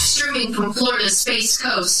streaming from Florida's Space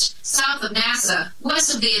Coast, south of NASA,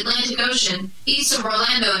 west of the Atlantic Ocean, east of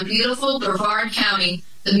Orlando and beautiful Brevard County,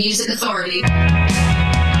 the Music Authority.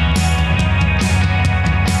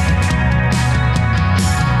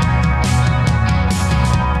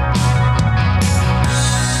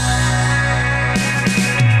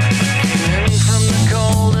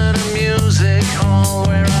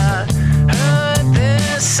 Where I heard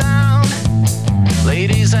this sound.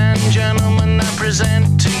 Ladies and gentlemen, I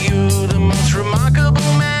present to you the most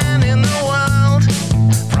remarkable man in the world.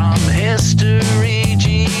 From history,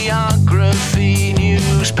 geography,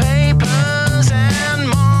 newspapers, and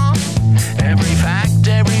more. Every fact,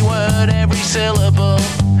 every word, every syllable,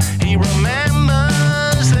 he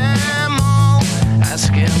remembers them all.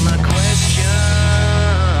 Ask him a question.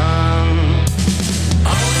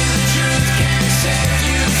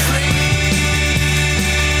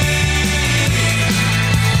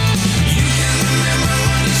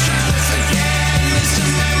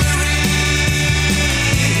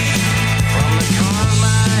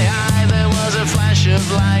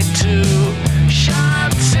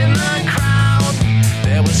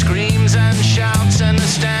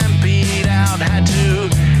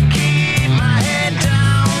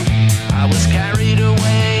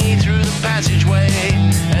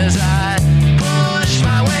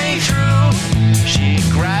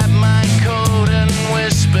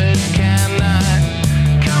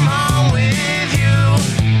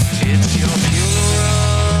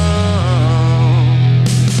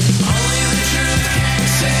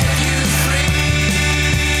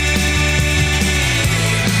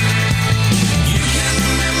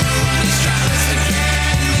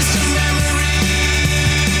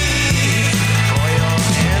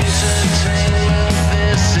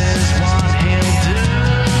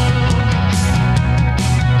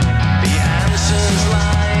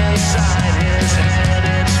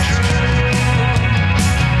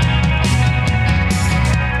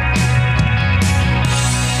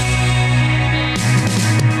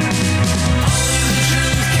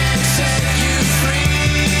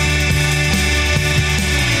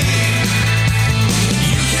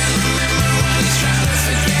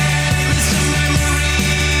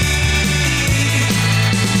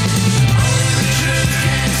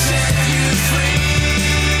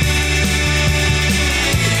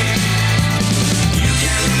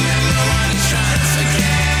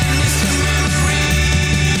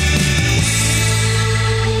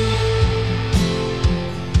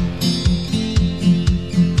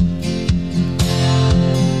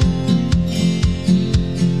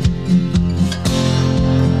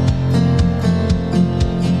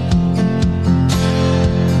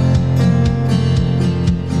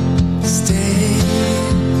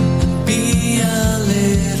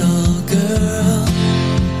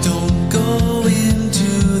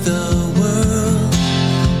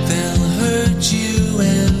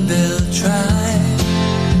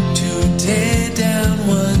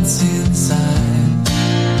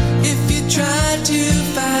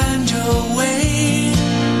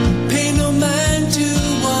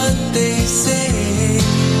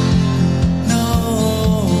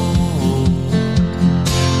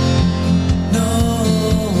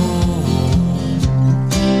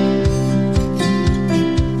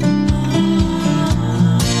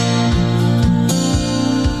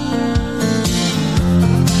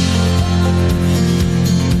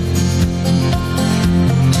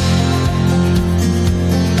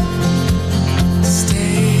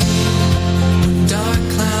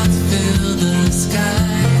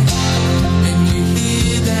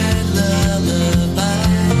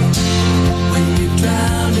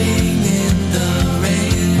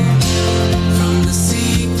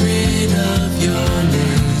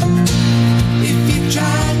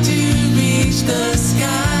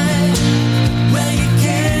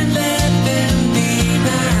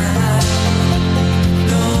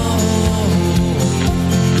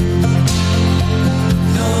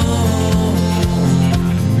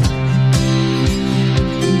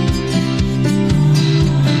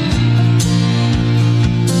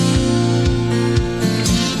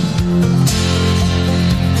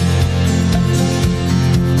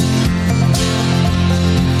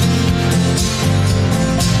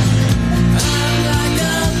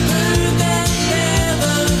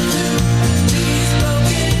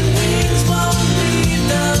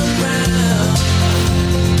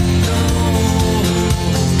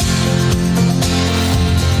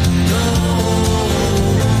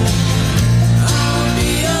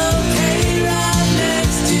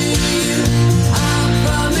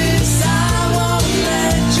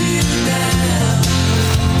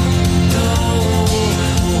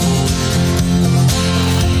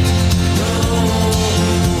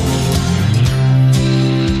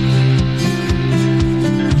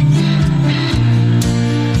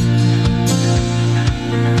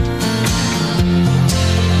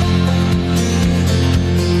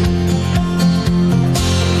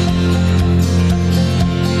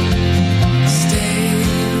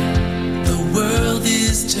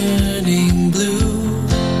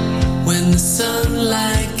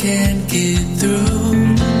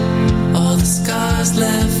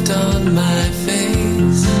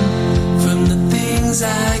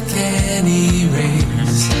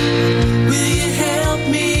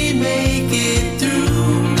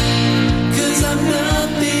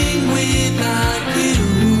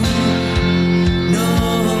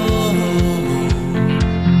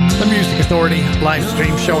 Authority live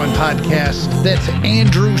stream show and podcast. That's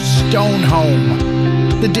Andrew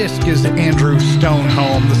Stonehome. The disc is Andrew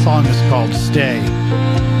Stonehome. The song is called Stay.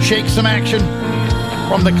 Shake Some Action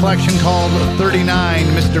from the collection called 39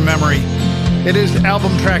 Mr. Memory. It is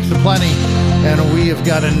album tracks aplenty, and we have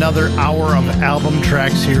got another hour of album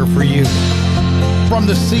tracks here for you. From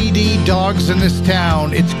the CD Dogs in This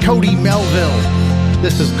Town, it's Cody Melville.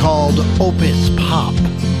 This is called Opus Pop.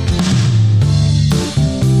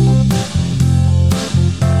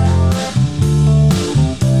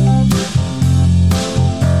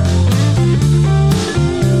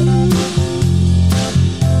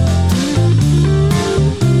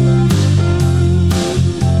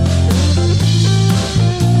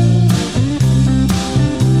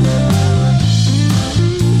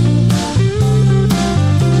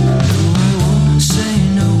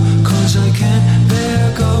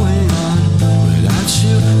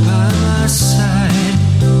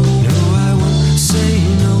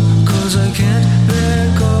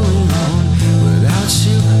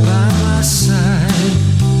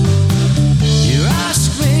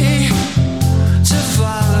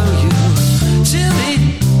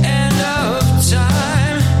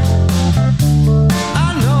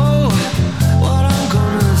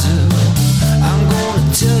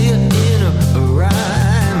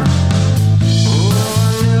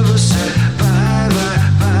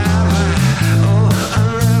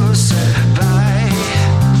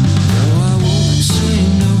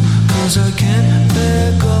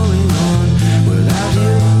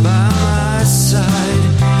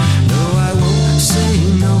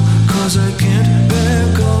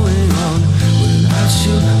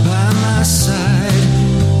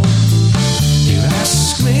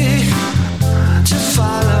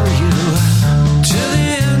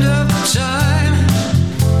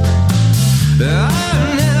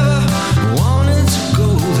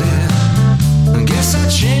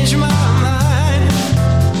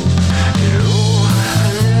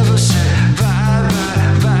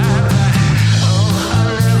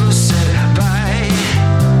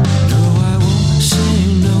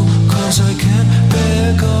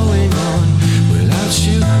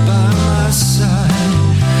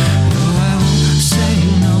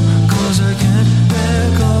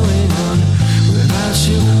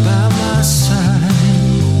 By my side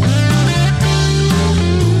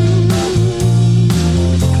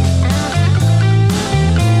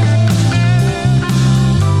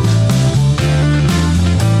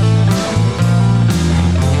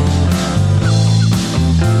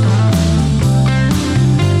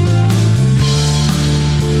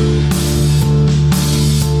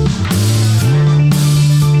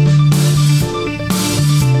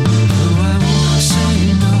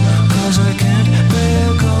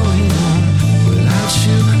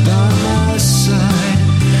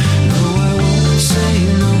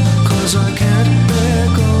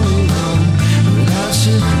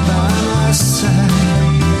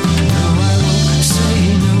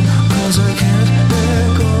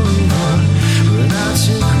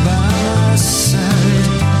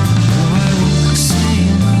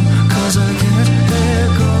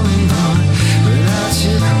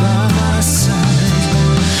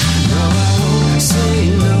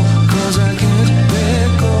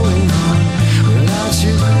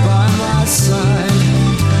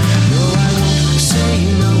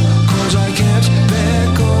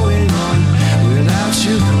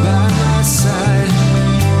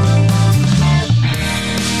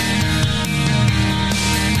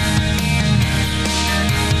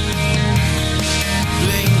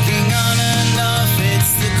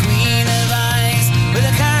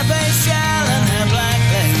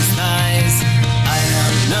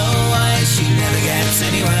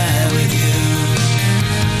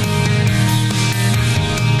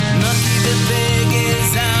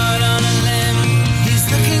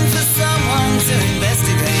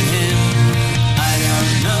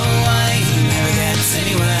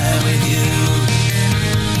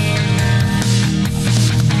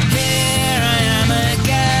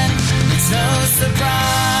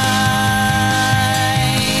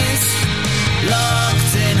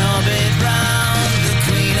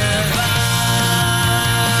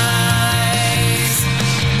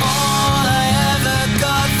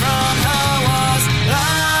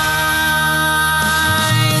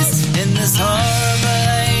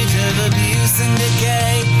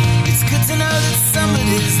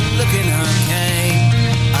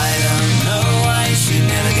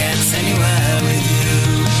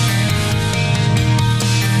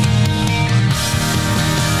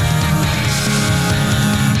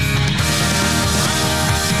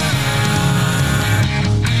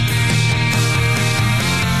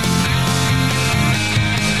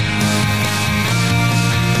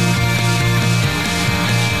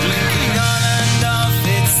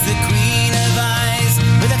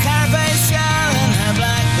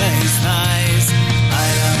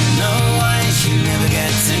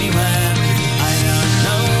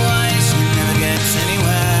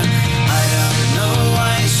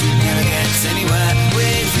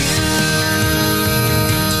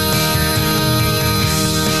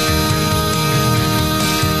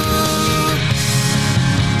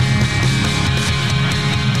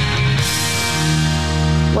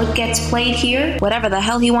gets played here, whatever the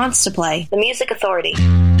hell he wants to play. The Music Authority.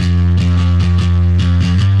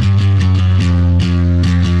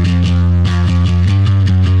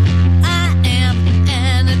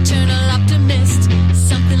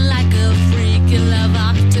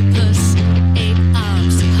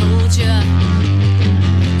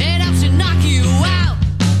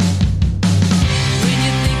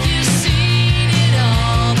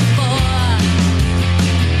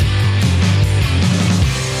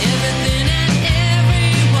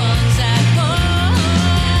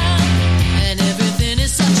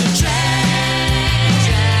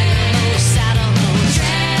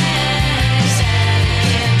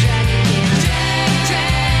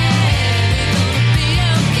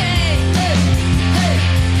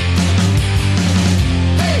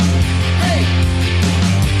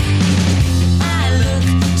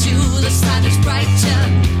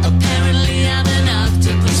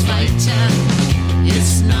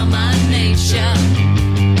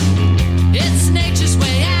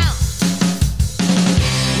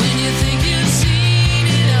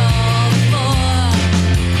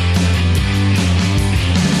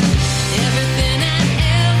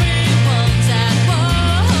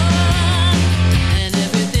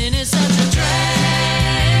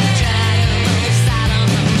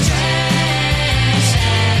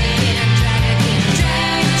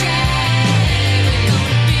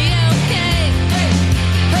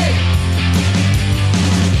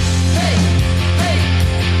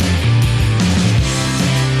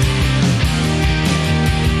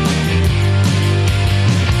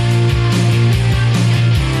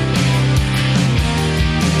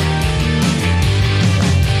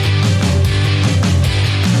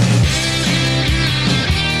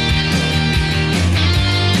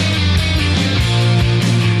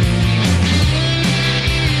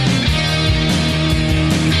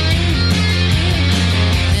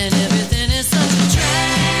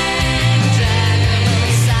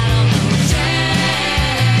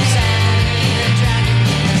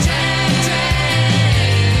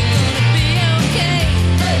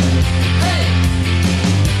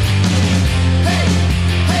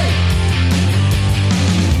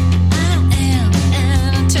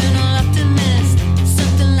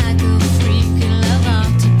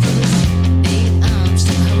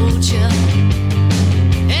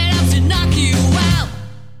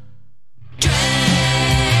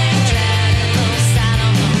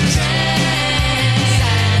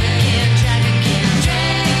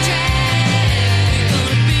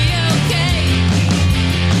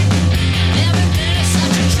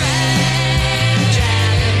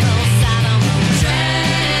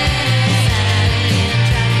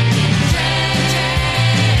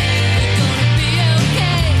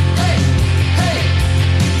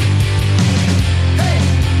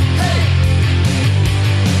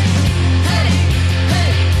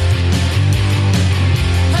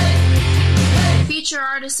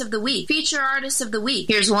 Of the Week. Feature Artist of the Week.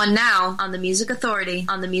 Here's one now on the Music Authority.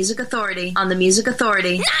 On the Music Authority. On the Music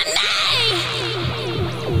Authority. I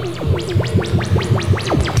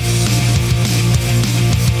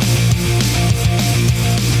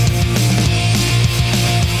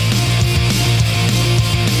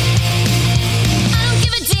don't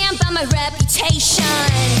give a damn about my reputation.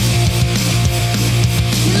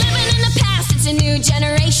 Living in the past, it's a new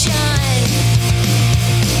generation.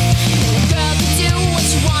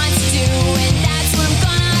 She wants to do, and that's what I'm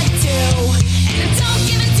gonna do. And I don't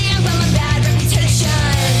give a damn about my bad reputation.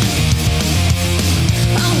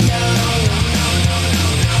 Oh no,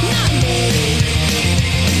 not me.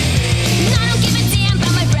 No, I don't give a damn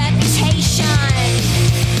about my reputation.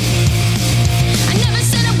 I never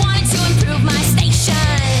said I wanted to improve my station.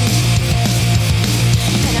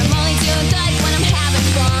 And I'm only doing good when I'm having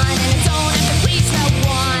fun, and I don't have to please no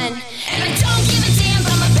one. And I don't give a damn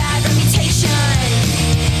about my bad reputation.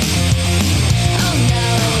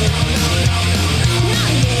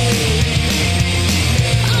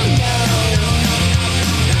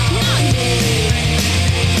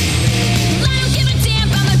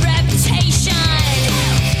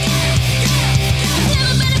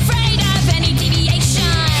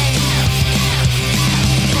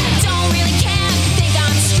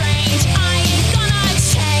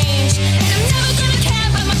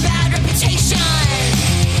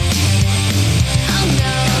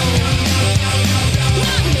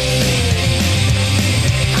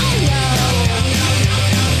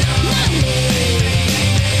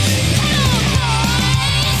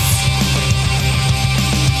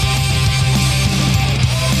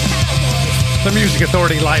 The Music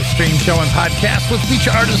Authority live stream show and podcast with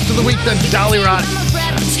feature artist of the week, the Dolly Rock.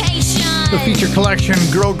 The feature collection,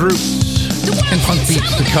 girl groups and Punk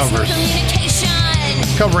Beats the Covers,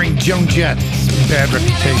 covering Joan Jett's Bad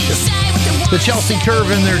Reputation. The Chelsea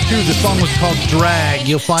Curve in there too. The song was called Drag.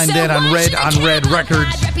 You'll find that on Red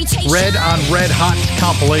Records, Red on Red Hot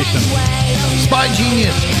compilation. Spy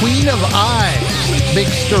Genius, Queen of I,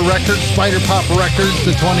 Big Stir Records, Spider Pop Records,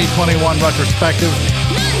 the 2021 retrospective.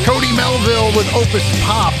 Cody Melville with Opus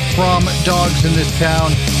Pop from Dogs in This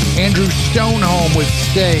Town. Andrew Stonehome with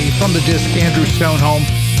Stay from the disc Andrew Stonehome,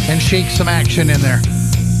 and Shake Some Action in there.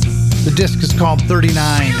 The disc is called 39.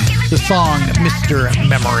 The song Mr.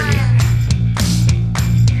 Memory.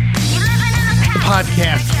 The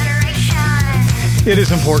podcast. It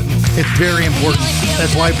is important. It's very important.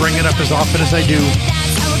 That's why I bring it up as often as I do.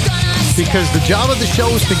 Because the job of the show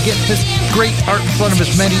is to get this great art in front of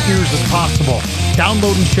as many ears as possible.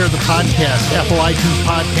 Download and share the podcast. Apple iTunes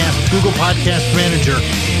Podcast, Google Podcast Manager,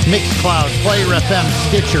 Mixcloud, Player FM,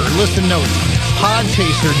 Stitcher, Listen Notes,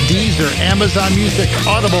 Podchaser, Deezer, Amazon Music,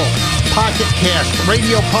 Audible, Pocket Cast,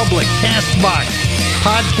 Radio Public, Castbox,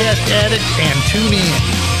 Podcast Addict, and TuneIn.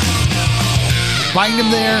 Find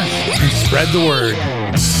them there and spread the word.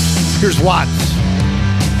 Here's Watts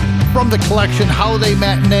from the collection Holiday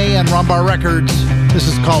Matinee on Rumbar Records. This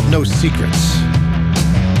is called No Secrets.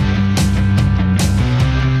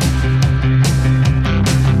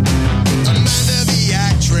 Amanda, the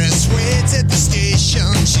actress, waits at the station.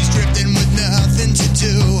 She's drifting with nothing to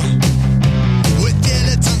do. With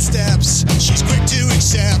dilettante steps, she's quick to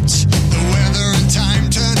accept the weather and time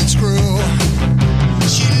turning screw.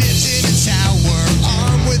 She lives in a tower,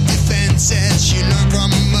 armed with defenses. She learned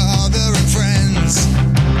from her mother and friends.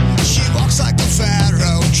 She walks like a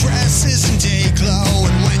pharaoh, dresses in day glow,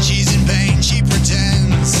 and when she's in pain, she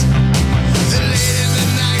pretends. Then late in the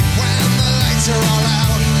night, when the lights are all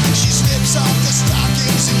out, she slips off the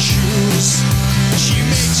stockings and shoes. She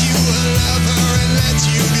makes you a lover and lets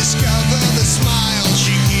you discover the smile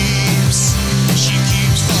she keeps. She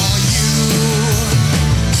keeps for you.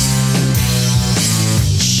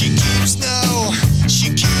 She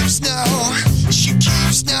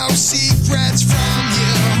keeps no secrets from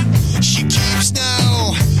you. She keeps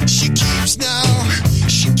no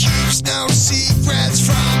secrets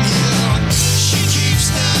from you.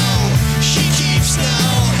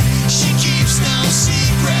 She keeps no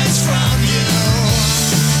secrets from you.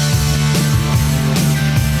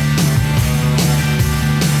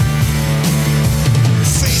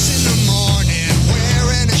 Face in the morning,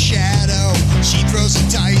 wearing a shadow. She throws a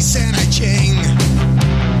dice and I ching.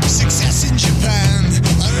 Success in Japan,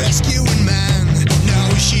 a rescuing man. No,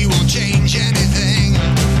 she won't change anything.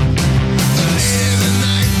 But late in the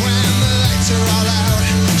night when the lights are all out,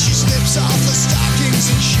 she slips off the stockings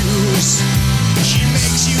and shoes. She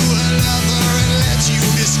makes you a lover and lets you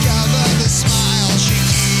discover the smile she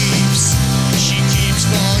keeps. She keeps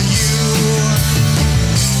for you.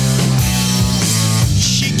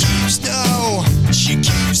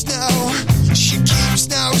 She keeps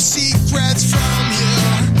no secrets from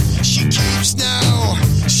you. She keeps no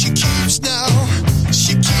secrets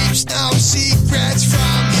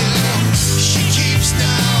from you.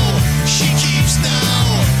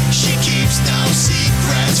 She keeps no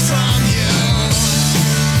secrets from you.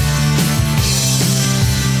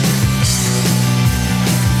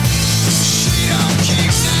 She don't keep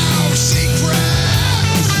no secrets.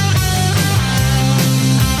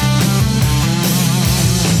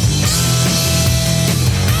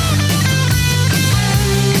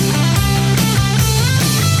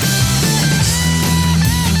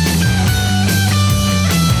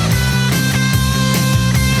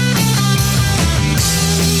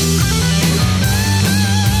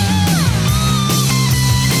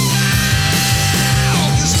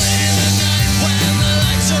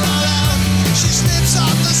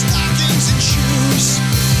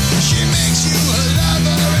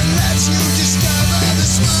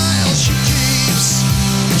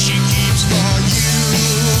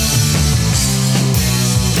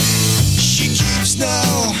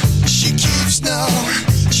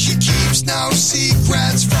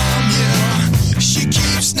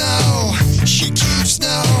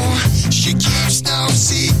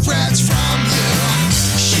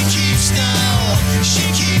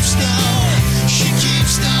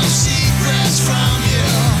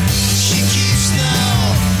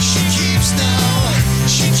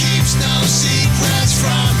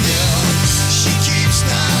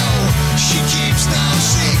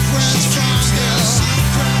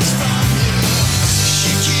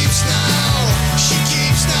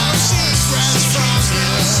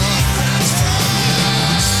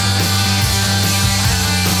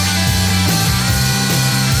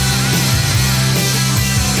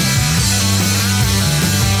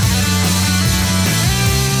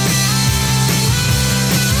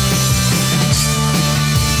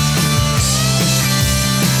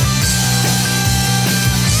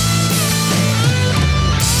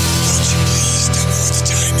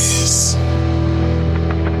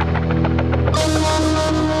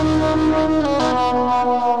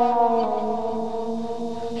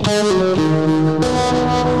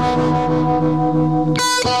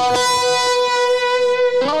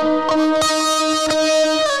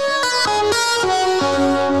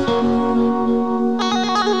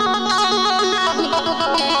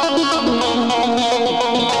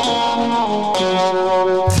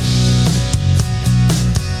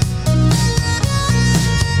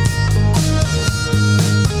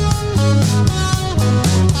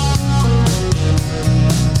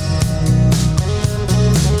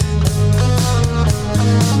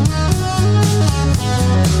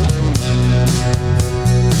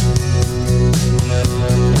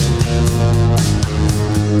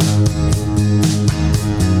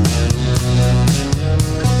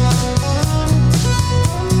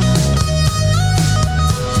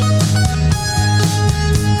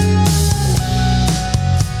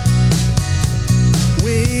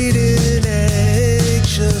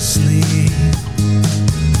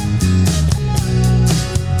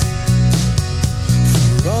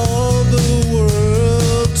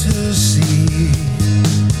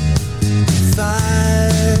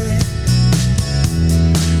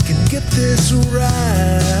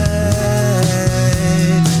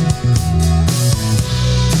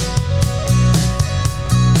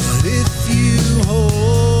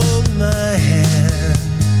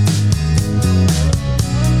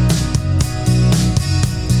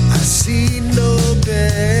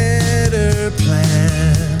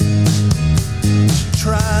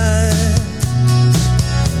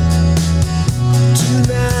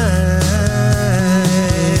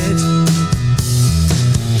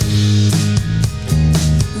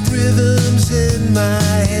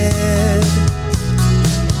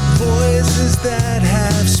 that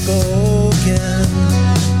have spoken,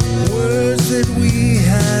 words that we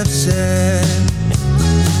have said.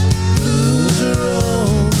 Blues are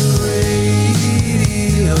on the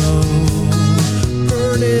radio,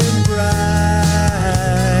 burning bright,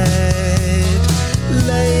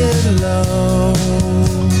 laying low,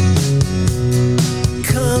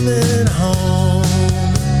 coming home.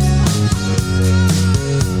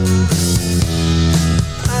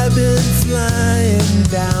 I've been flying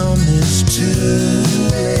down this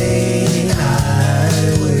two-lane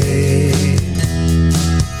highway.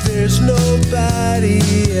 There's nobody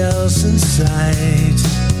else in sight.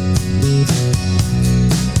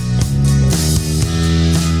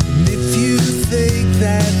 And if you think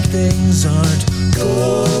that things aren't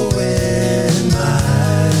going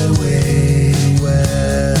my way,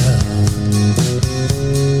 well,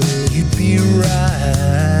 you'd be right.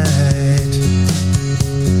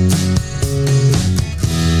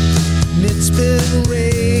 And it's been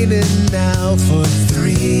raining now for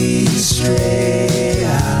 3 straight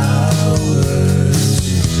hours.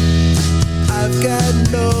 I've got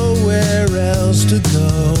nowhere else to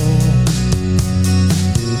go.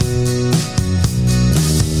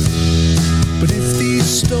 But if these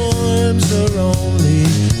storms are only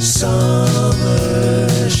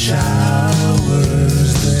summer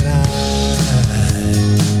showers, then I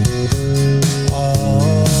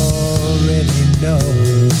already know.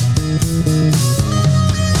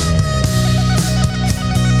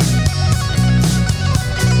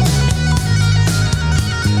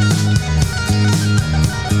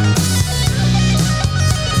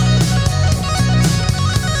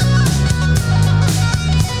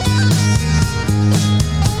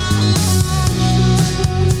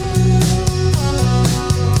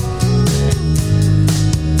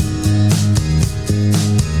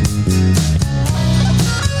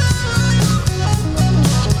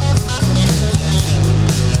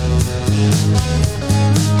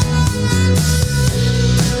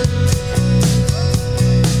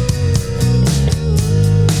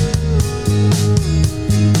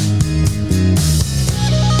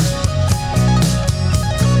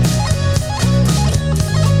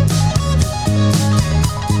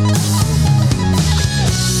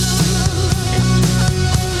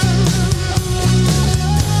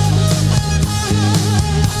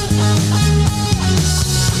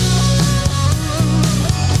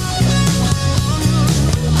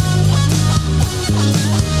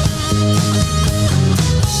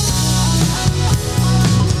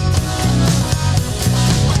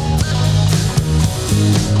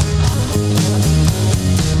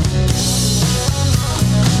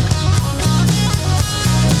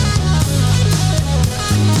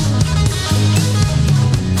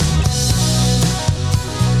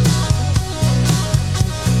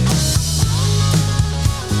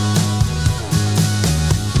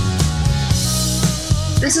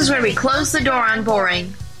 This is where we close the door on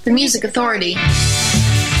boring. The Music Authority.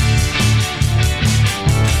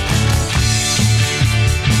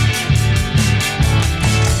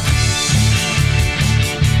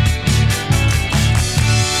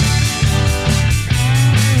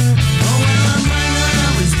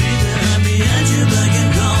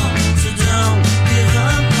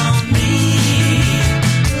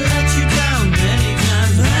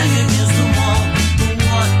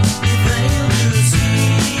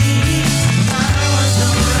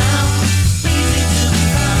 Easy to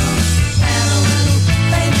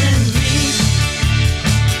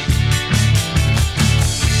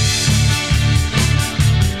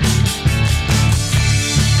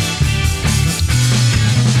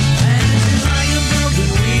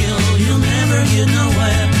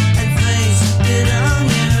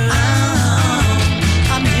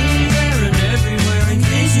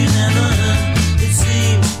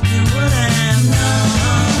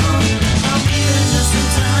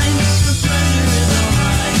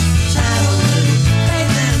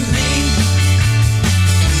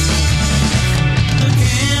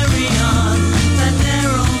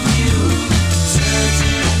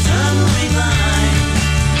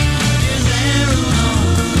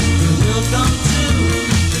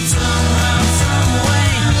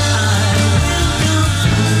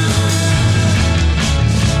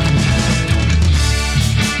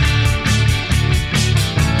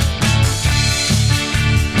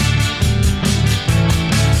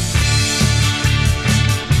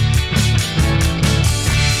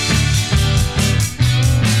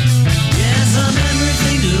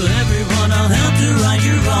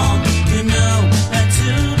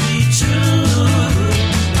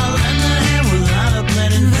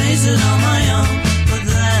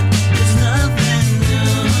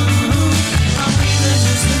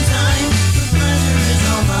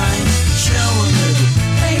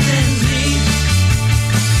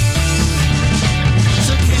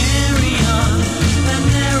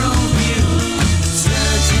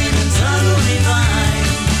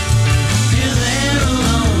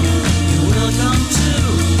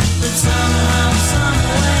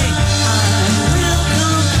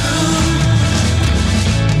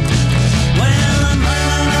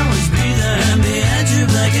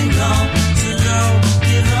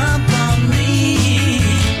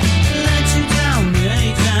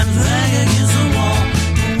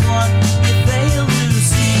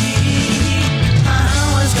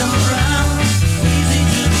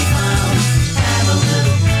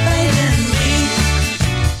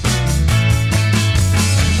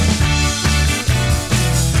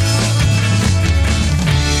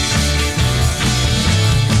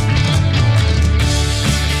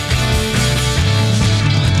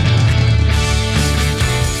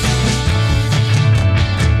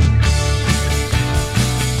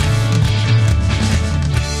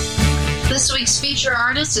Feature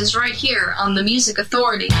Artist is right here on The Music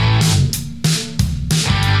Authority.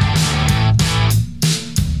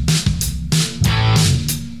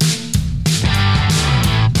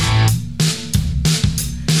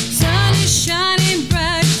 Sun is shining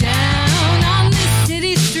bright down on this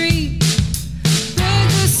city street.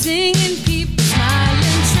 Birds are singing, people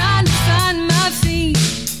smiling, trying to find my feet.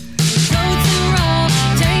 Coats are off,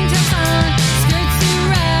 tanks are on, skirts are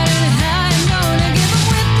riding high. I'm gonna give 'em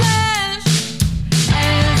whiplash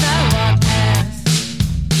as I walk past.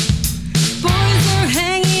 Boys are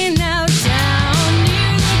hanging out down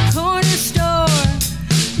near the corner store,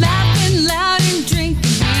 laughing loud and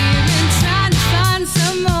drinking beer and trying to find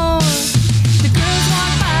some more. The girls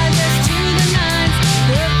walk by dressed to the nines,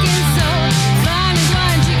 looking so fine as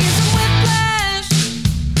wine. She gives 'em whiplash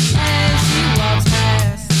as she walks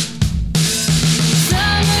past.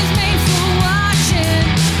 Summer's made for watching,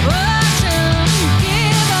 watch 'em,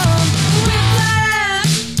 give 'em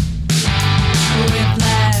whiplash,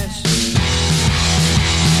 whiplash.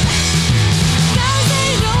 Guys,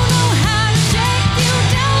 they don't know how to take you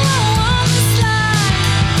down low on the slide.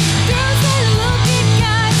 Girls, they look at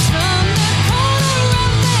guys from the corner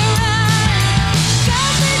of their eye.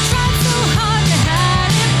 Guys, they try so hard to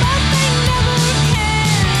hide it, but they never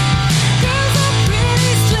can. Girls are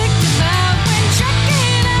pretty slick about when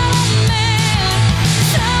checking out a man.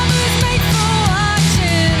 Summer's made for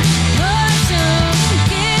watching, watch 'em,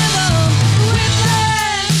 give 'em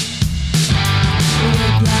whiplash,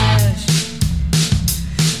 whiplash.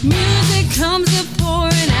 Music comes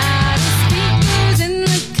a-pouring out of speakers in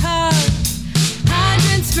the car.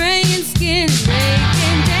 Hydrants spraying, skin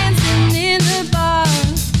breaking, dancing in the bar.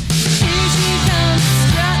 Here she comes,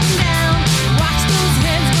 strutting down. Watch those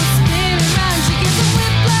heads go spin around. She gives 'em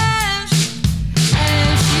whiplash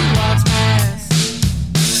as she walks past.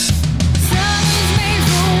 Summer's made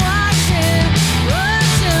for watching,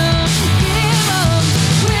 watch 'em, give 'em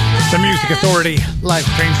whiplash. The Music Authority live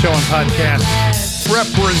stream show and podcast.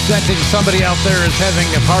 Representing somebody out there is having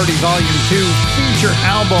a party volume 2 feature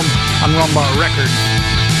album on Rumbar Records.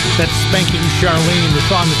 That's Spanking Charlene. The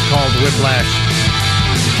song is called Whiplash.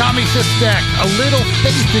 Tommy Sistek, A Little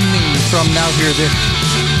Faith in Me from Now Hear This.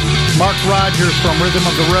 Mark Rogers from Rhythm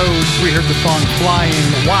of the Road. We heard the song Flying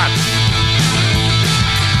Watts.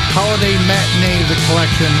 Holiday Matinee, The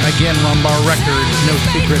Collection. Again, Rumbar Records, No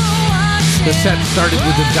Secrets. The set started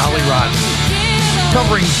with the Dolly Rots,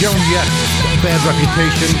 covering Joan Jett's Bad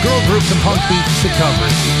Reputation, girl groups and punk beats to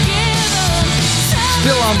covers.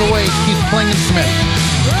 Still on the way, Keith Klingon-Smith.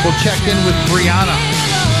 We'll check in with Brianna.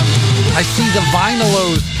 I see the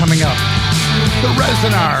Vinylos coming up. The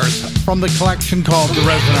Resonars from the collection called The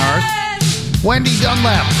Resonars. Wendy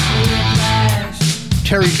Dunlap.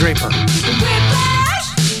 Terry Draper.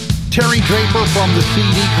 Terry Draper from the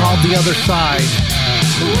CD called The Other Side.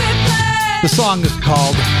 The song is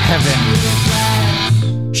called Heaven.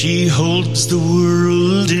 She holds the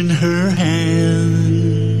world in her hands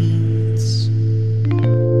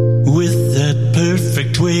with that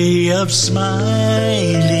perfect way of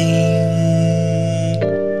smiling,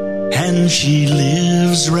 and she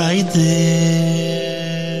lives right there.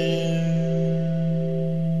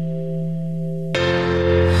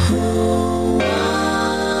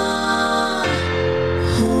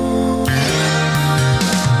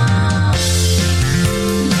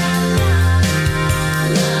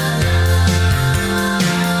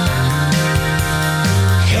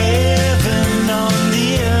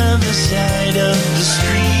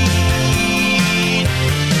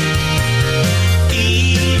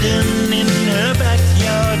 Eden in her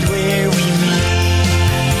backyard where we meet.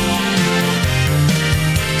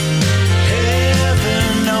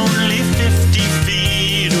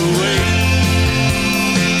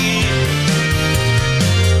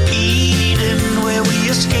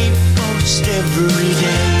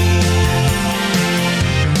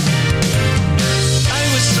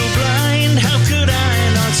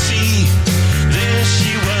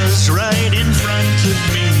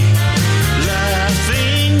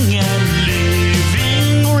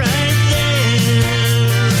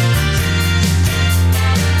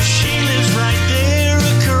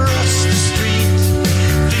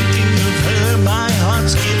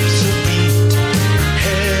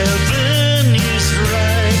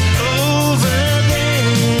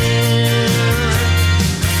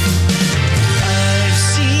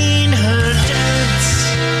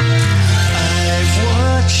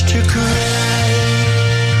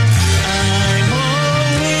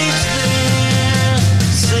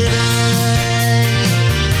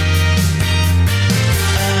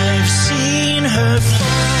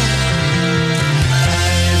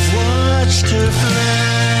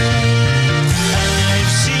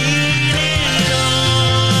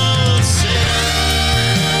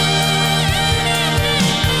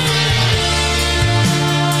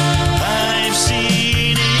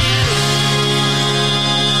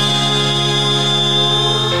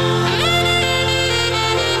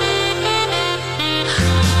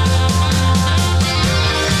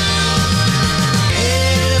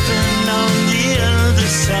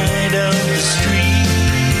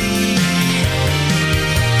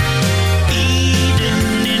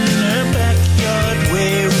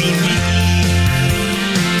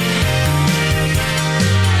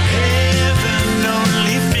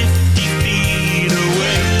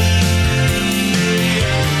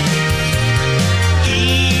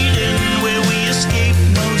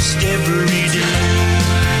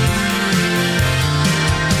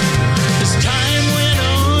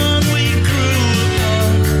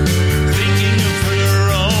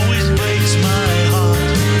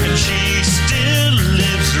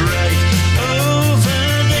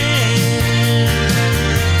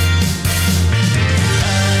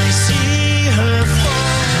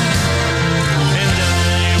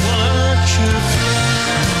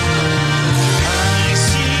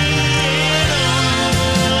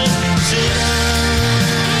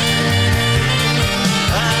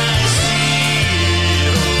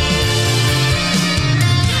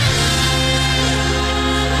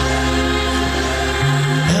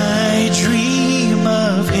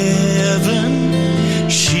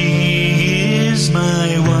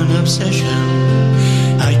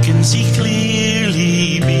 see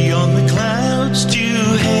clearly beyond the clouds to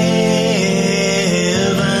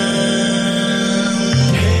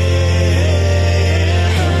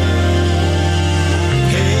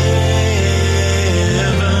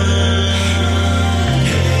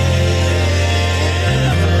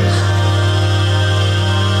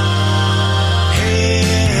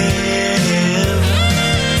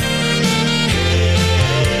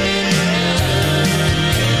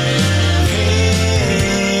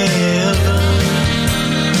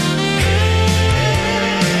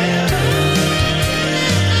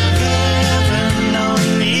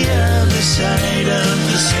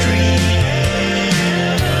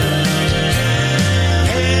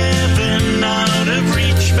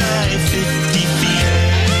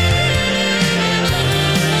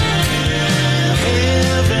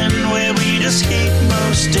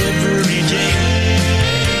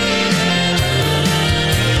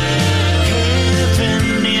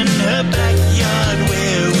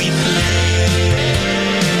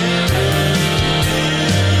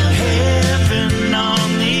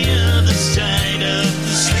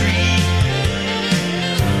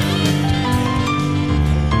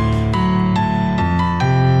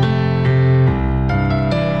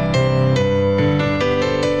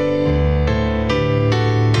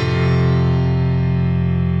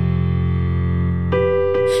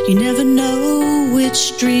You never know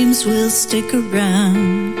which dreams will stick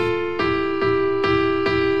around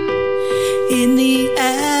in the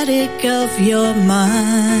attic of your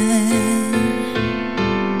mind.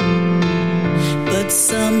 But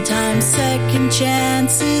sometimes second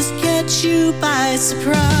chances catch you by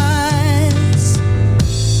surprise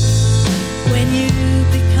when you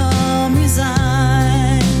become resigned.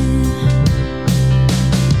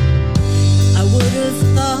 I would have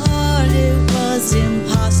thought it was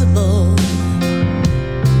impossible,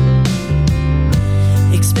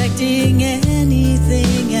 expecting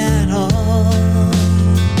anything at all.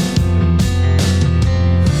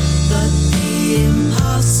 But the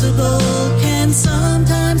impossible can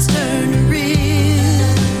sometimes turn real.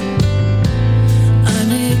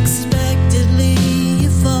 Unexpectedly you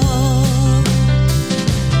fall.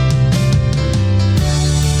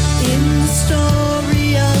 In the story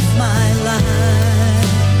of my life,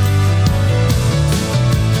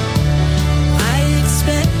 I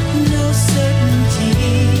expect no certainty.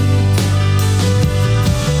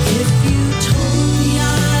 If you told me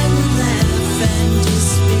I would laugh and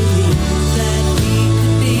disbelieve that we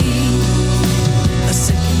could be a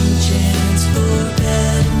second chance for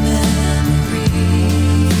better memories.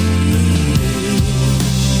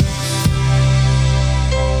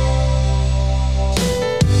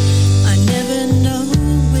 I never know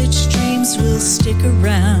which dreams will stick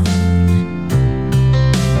around.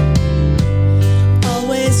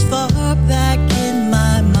 Always far back in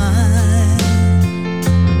my mind.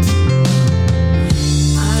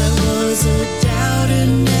 I was a doubter,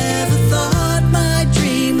 never thought my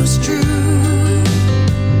dream was true.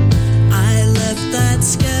 I left that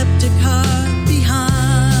skeptic heart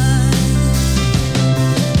behind.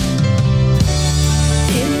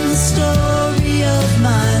 In the story of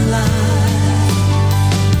my life,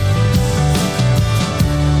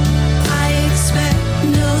 I expect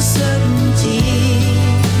no certainty.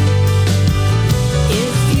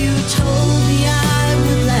 If you told me I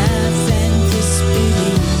would laugh and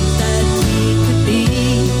disbelieve that we could be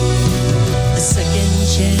a second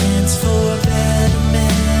chance for better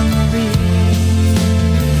memories.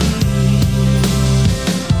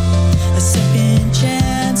 A second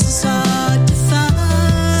chance is hard to find.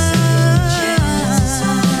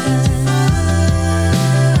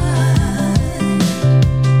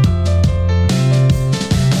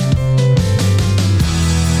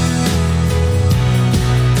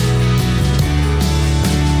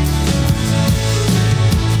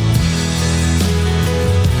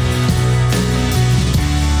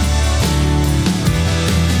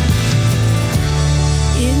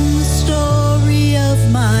 In the story of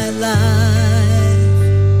my life,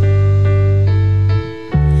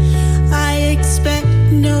 I expect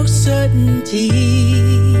no certainty.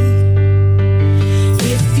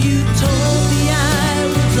 If you told me I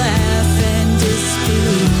would laugh and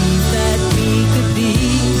disbelieve that we could be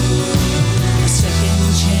a second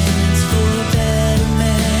chance for better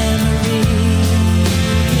memories.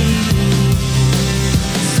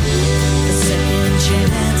 A second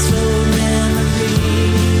chance for memories.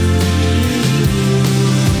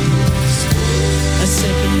 A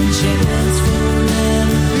second chance for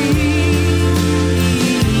memories.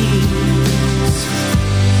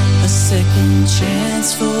 A second chance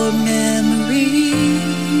for memories.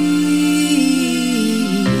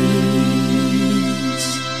 'Cause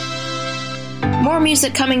More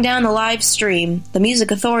music coming down the live stream, The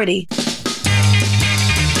Music Authority.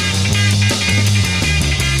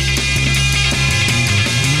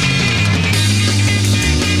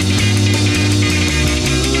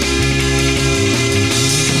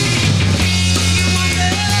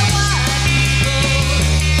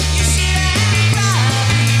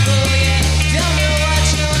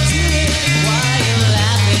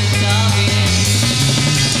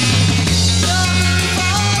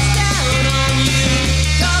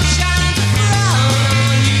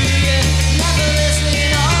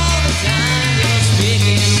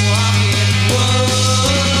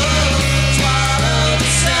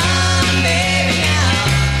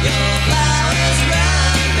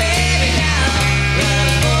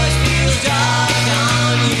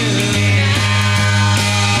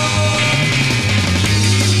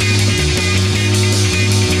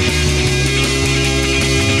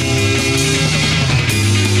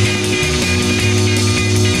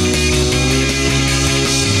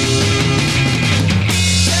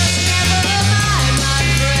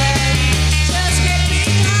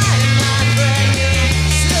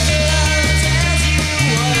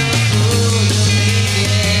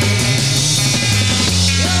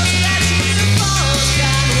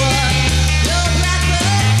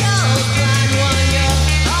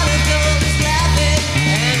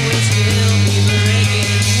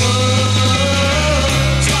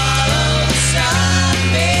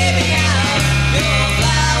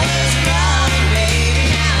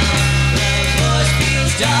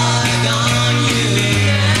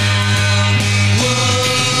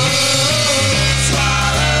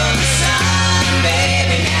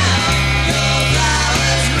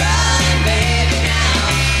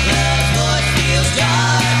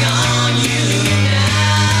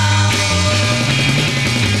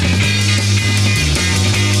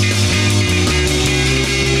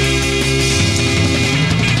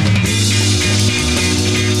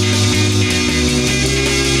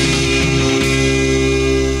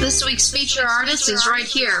 Is right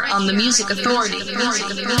here on The Music Authority.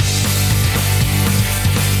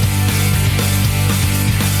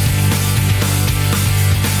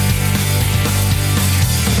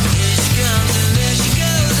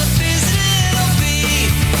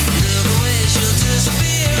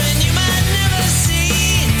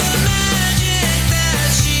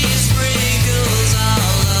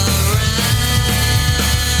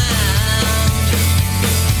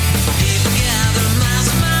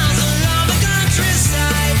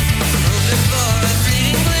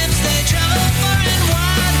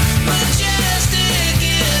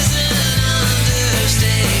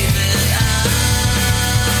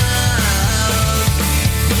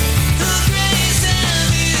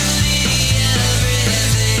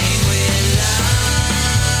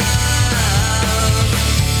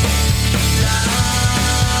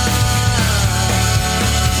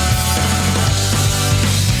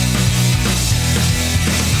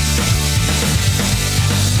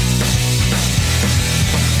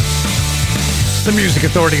 The Music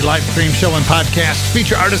Authority live stream show and podcast.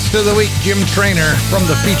 Feature artist of the week, Jim Trainer from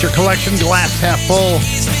the feature collection Glass Half Full.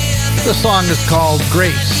 The song is called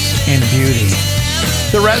Grace and Beauty.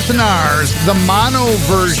 The Resonars, the mono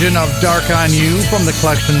version of Dark on You from the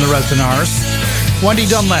collection The Resonars. Wendy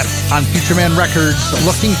Dunlap on Future Man Records,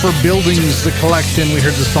 Looking for Buildings, the collection. We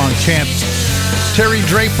heard the song Chance. Terry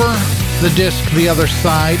Draper, the disc The Other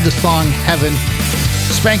Side, the song Heaven.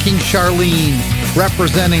 Spanking Charlene,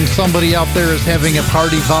 representing Somebody Out There Is Having a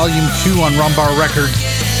Party, Volume 2 on Rumbar Records,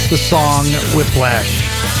 the song Whiplash.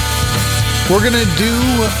 We're going to do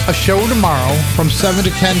a show tomorrow from 7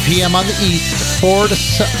 to 10 p.m. on the East, 7 to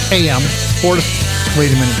 10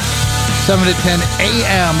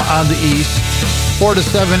 a.m. on the East, 4 to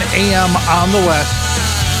 7 a.m. on the West.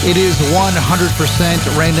 It is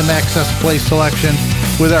 100% random access play selection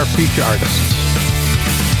with our feature artists.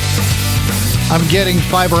 I'm getting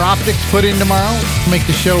fiber optics put in tomorrow to make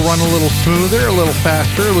the show run a little smoother, a little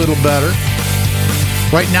faster, a little better.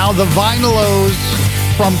 Right now, the Vinylos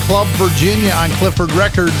from Club Virginia on Clifford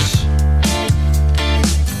Records.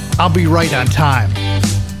 I'll be right on time.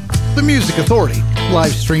 The Music Authority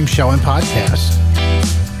live stream show and podcast.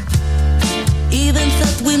 Even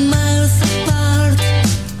though we're miles apart,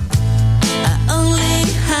 I only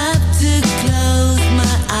have to close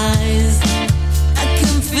my eyes. I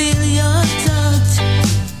can feel your touch.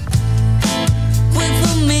 Wait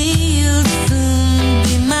for me, you'll soon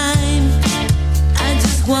be mine. I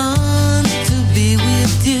just want to be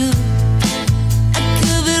with you. I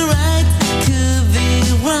could be right, could be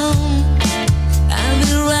wrong. I'll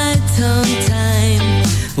be right on time.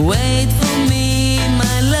 Wait for me,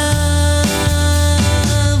 my love.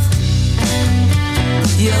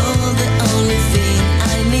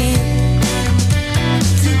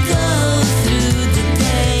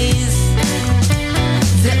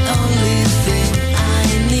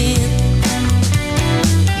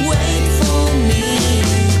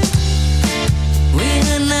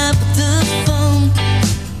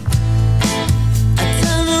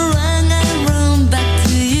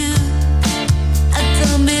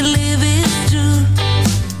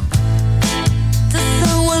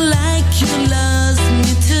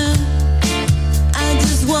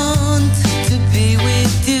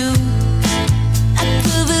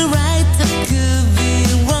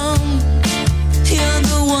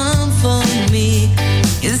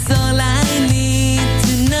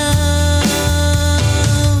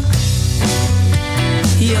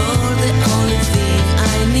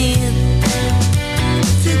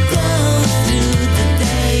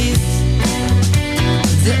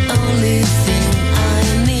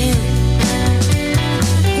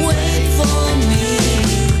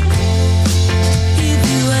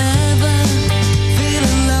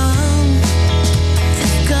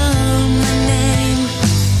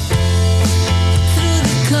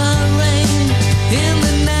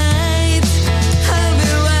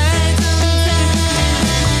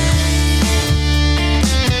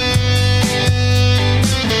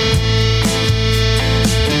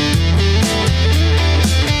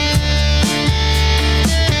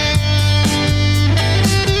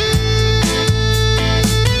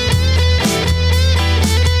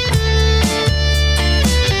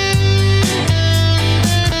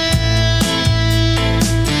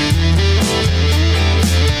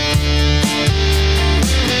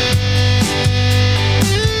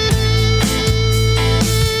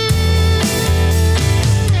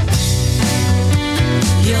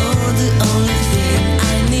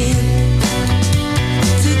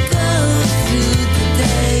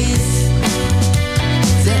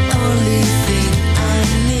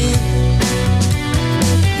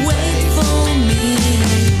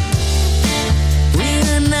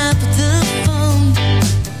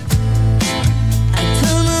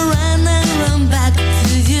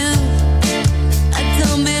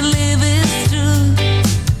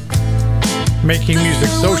 making music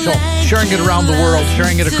social, sharing it around the world,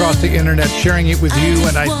 sharing it across the internet, sharing it with you,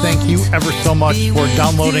 and I thank you ever so much for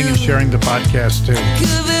downloading and sharing the podcast too.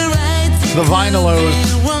 The Vinylos,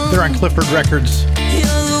 they're on Clifford Records.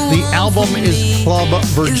 The album is Club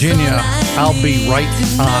Virginia, I'll Be Right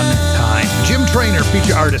on Time. Jim Traynor,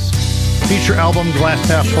 feature artist. Feature album, Glass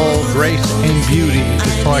Half Full, Grace and Beauty,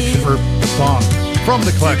 the collection, or the song from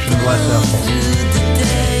the collection, Glass Half Full.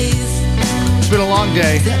 It's been a long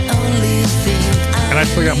day, and I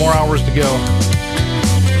still got more hours to go.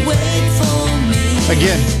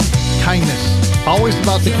 Again, kindness. Always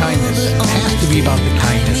about the kindness. It has to be about the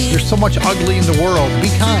kindness. There's so much ugly in the world. Be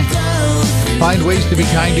kind. Find ways to be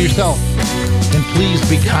kind to yourself. And please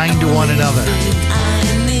be kind to one another.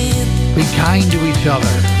 Be kind to each other.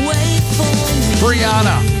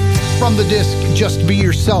 Brianna, from the disc Just Be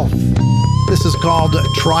Yourself. This is called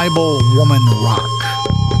Tribal Woman Rock.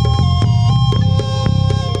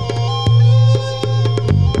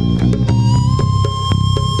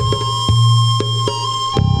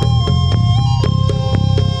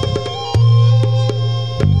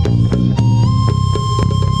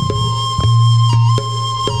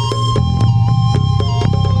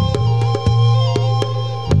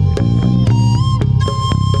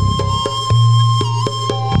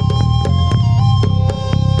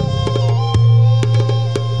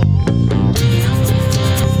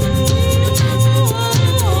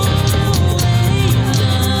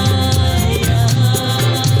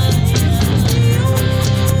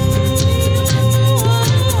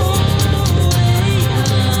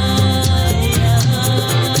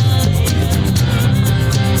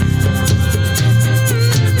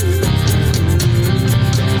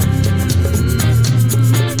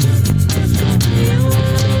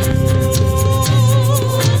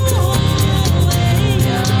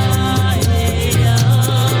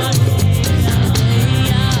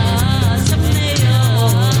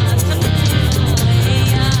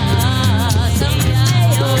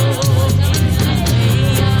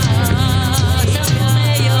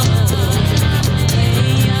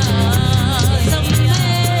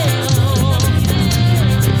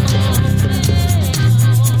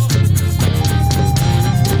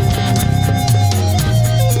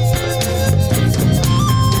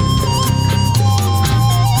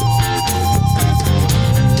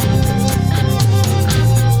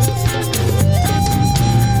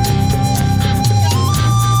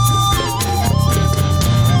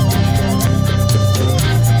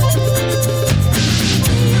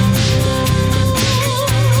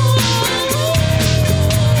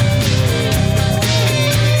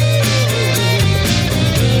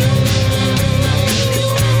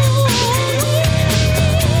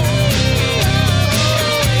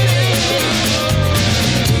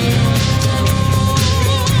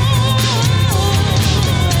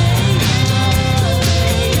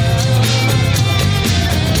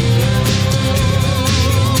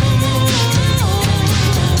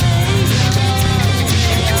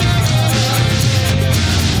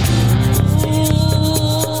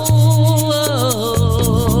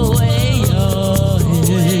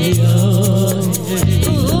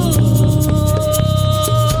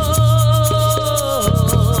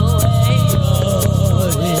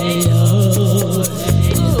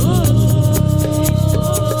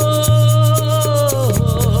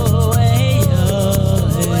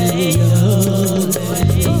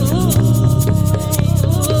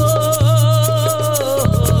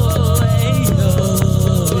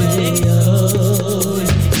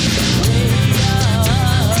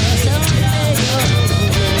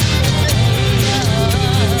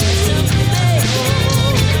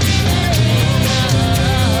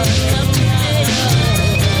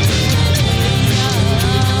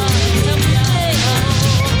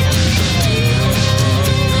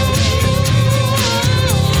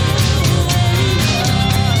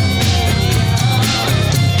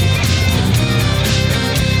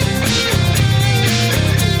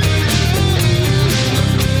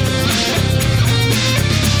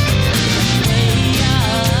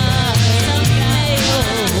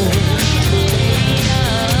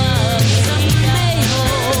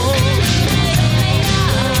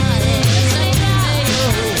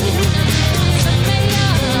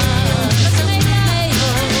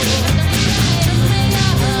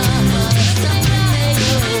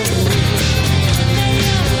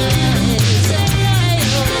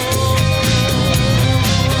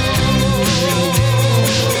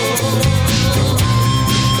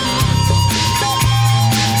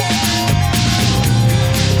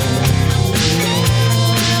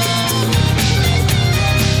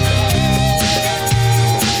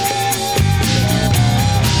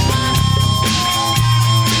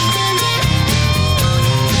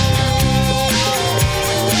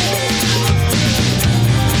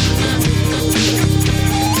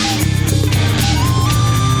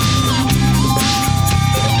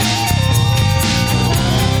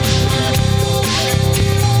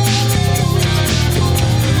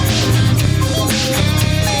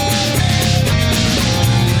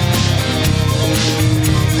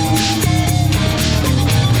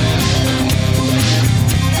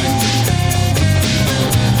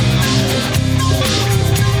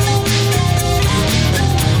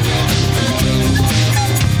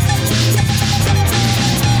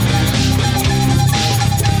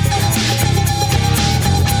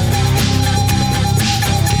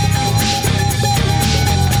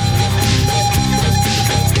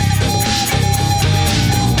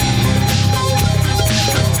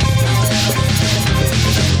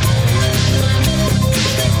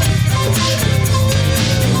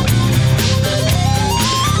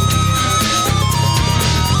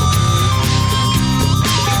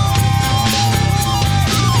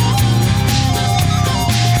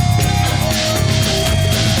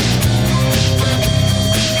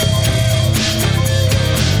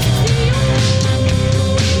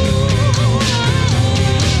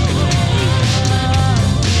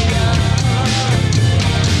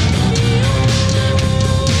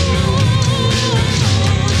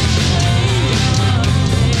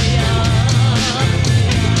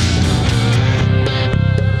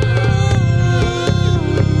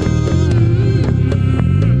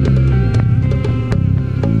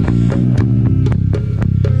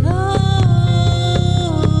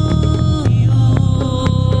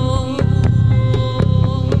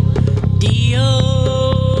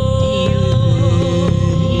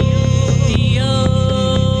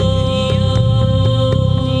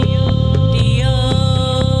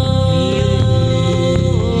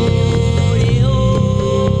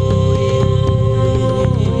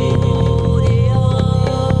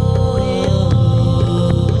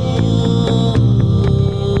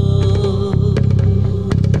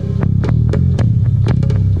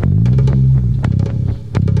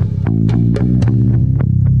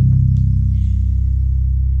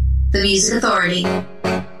 the Music Authority.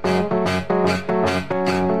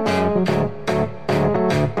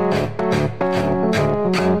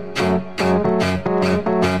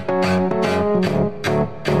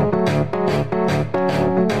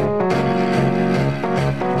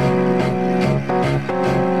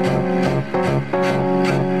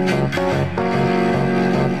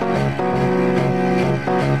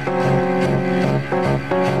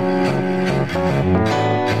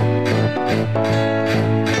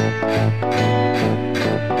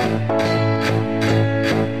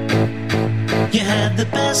 You had the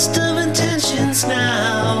best of intentions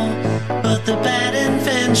now, but the bad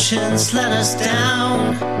inventions let us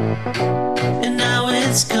down, and now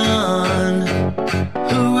it's gone.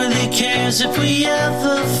 Who really cares if we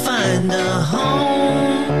ever find a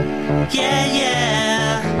home? Yeah,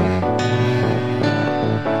 yeah.